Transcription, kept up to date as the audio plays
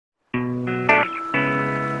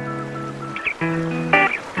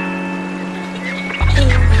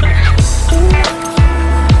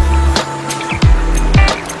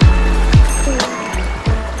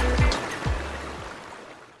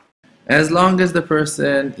As long as the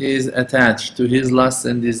person is attached to his lusts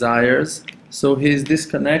and desires, so he is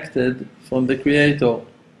disconnected from the Creator.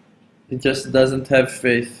 He just doesn't have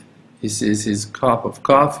faith. He sees his cup of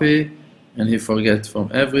coffee and he forgets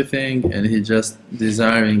from everything and he just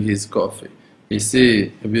desiring his coffee. He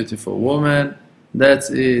sees a beautiful woman, that's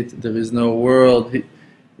it, there is no world.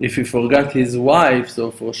 If he forgot his wife,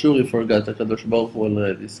 so for sure he forgot HaKadosh Baruch Hu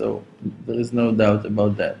already, so there is no doubt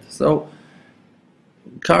about that. So,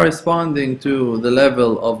 corresponding to the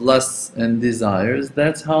level of lusts and desires,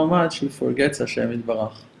 that's how much he forgets Hashem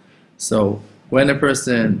Yitbarach. So, when a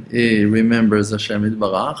person remembers Hashem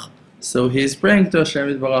Yitbarach, so he is praying to Hashem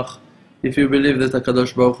Yitbarach. If you believe that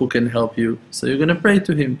HaKadosh Baruch Hu can help you, so you're going to pray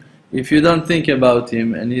to Him. If you don't think about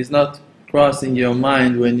Him and He's not crossing your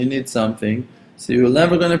mind when you need something, so you're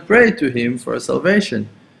never going to pray to Him for salvation.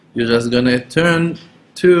 You're just going to turn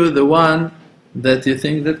to the one that you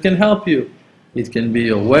think that can help you. It can be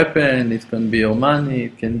your weapon, it can be your money,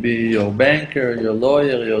 it can be your banker, your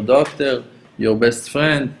lawyer, your doctor, your best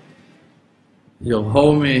friend, your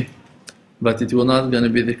homie, but it will not going to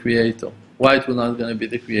be the Creator. Why it will not going to be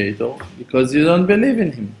the Creator? Because you don't believe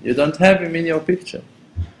in Him. You don't have Him in your picture.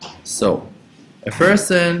 So, a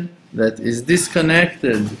person that is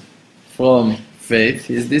disconnected from faith,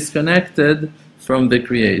 is disconnected from the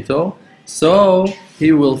Creator, so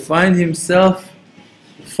he will find himself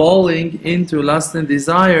falling into lust and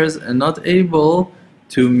desires and not able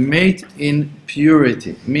to mate in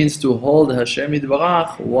purity. It means to hold Hashem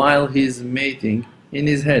Yitbarach while he's mating in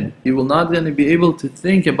his head. He will not going to be able to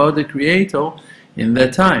think about the Creator in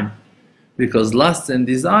that time, because lust and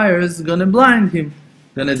desires are going to blind him,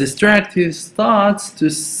 going to distract his thoughts to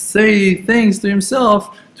say things to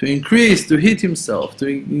himself, to increase, to hit himself, to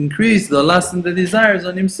increase the lust and the desires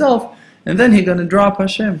on himself, and then he's going to drop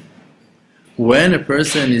Hashem. When a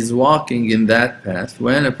person is walking in that path,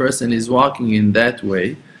 when a person is walking in that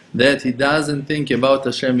way, that he doesn't think about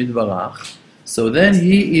Hashem Yitbarach, so then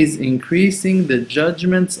he is increasing the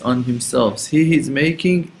judgments on himself. He is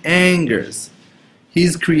making angers.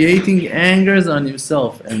 He's creating angers on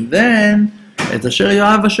himself. And then, Et asher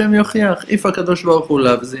yoav Hashem yochiach. If HaKadosh Baruch Hu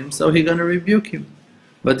loves him, so he's going to rebuke him.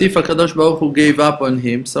 But if HaKadosh Baruch Hu gave up on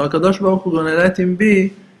him, so HaKadosh Baruch Hu is going to let him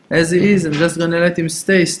be as he is and just going to let him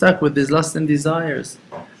stay stuck with his lust and desires.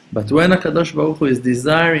 But when HaKadosh Baruch Hu is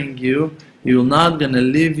desiring you, he will not going to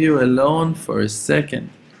leave you alone for a second.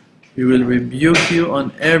 He will rebuke you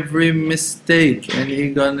on every mistake and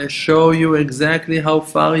he's going to show you exactly how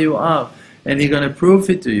far you are and he's going to prove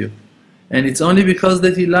it to you. And it's only because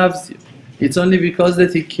that he loves you. It's only because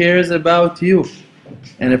that he cares about you.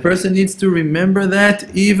 And a person needs to remember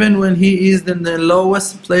that even when he is in the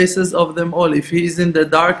lowest places of them all, if he is in the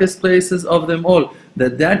darkest places of them all,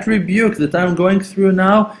 that rebuke that I'm going through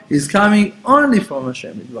now is coming only from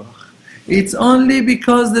Hashem Yitbarach. It's only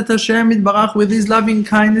because that Hashem Yitbarach with His loving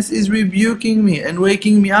kindness is rebuking me and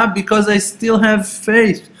waking me up because I still have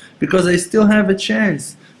faith, because I still have a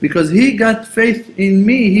chance, because He got faith in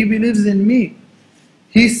me, He believes in me.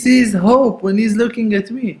 He sees hope when He's looking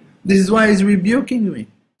at me. This is why He's rebuking me.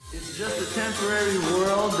 It's just a temporary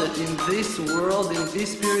world that in this world, in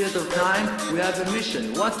this period of time, we have a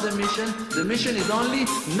mission. What's the mission? The mission is only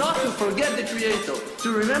not to forget the Creator,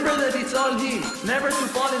 to remember that it's all He, never to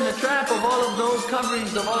fall in the trap of all of those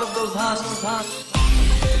coverings, of all of those husks.